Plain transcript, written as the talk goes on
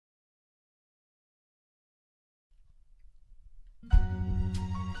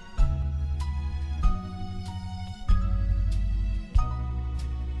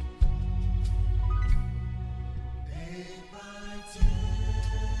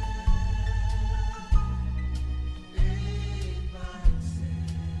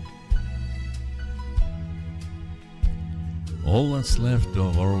All that's left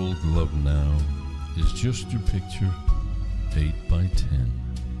of our old love now is just your picture, 8 by 10.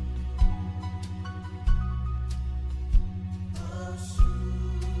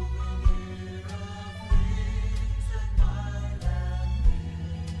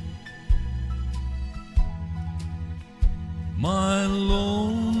 My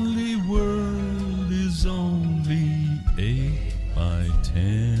lonely world is only 8 by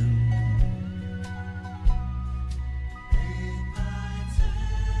 10.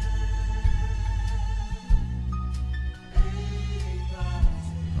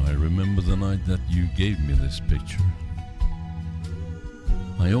 I remember the night that you gave me this picture.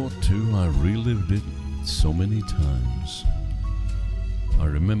 I ought to, I relived it so many times. I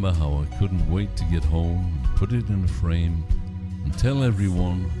remember how I couldn't wait to get home and put it in a frame and tell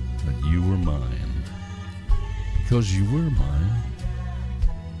everyone that you were mine. Because you were mine,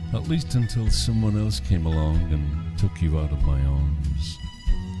 at least until someone else came along and took you out of my arms.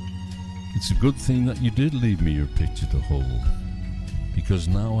 It's a good thing that you did leave me your picture to hold, because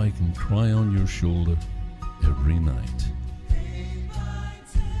now I can cry on your shoulder every night.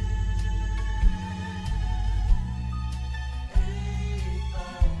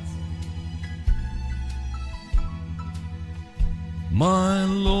 My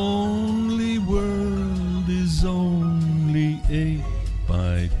lonely world is only 8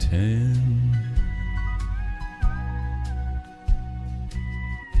 by 10.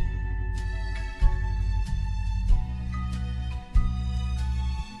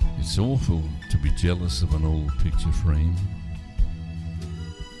 It's awful to be jealous of an old picture frame,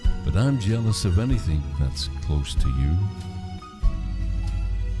 but I'm jealous of anything that's close to you.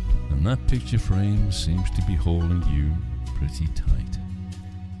 And that picture frame seems to be holding you pretty tight.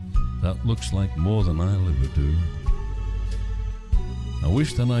 That looks like more than I'll ever do. I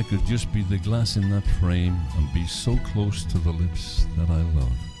wish that I could just be the glass in that frame and be so close to the lips that I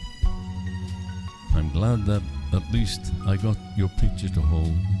love. I'm glad that at least I got your picture to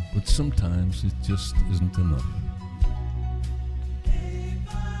hold, but sometimes it just isn't enough.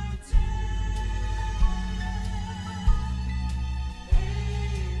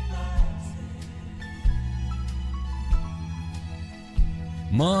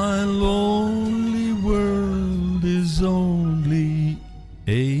 My lonely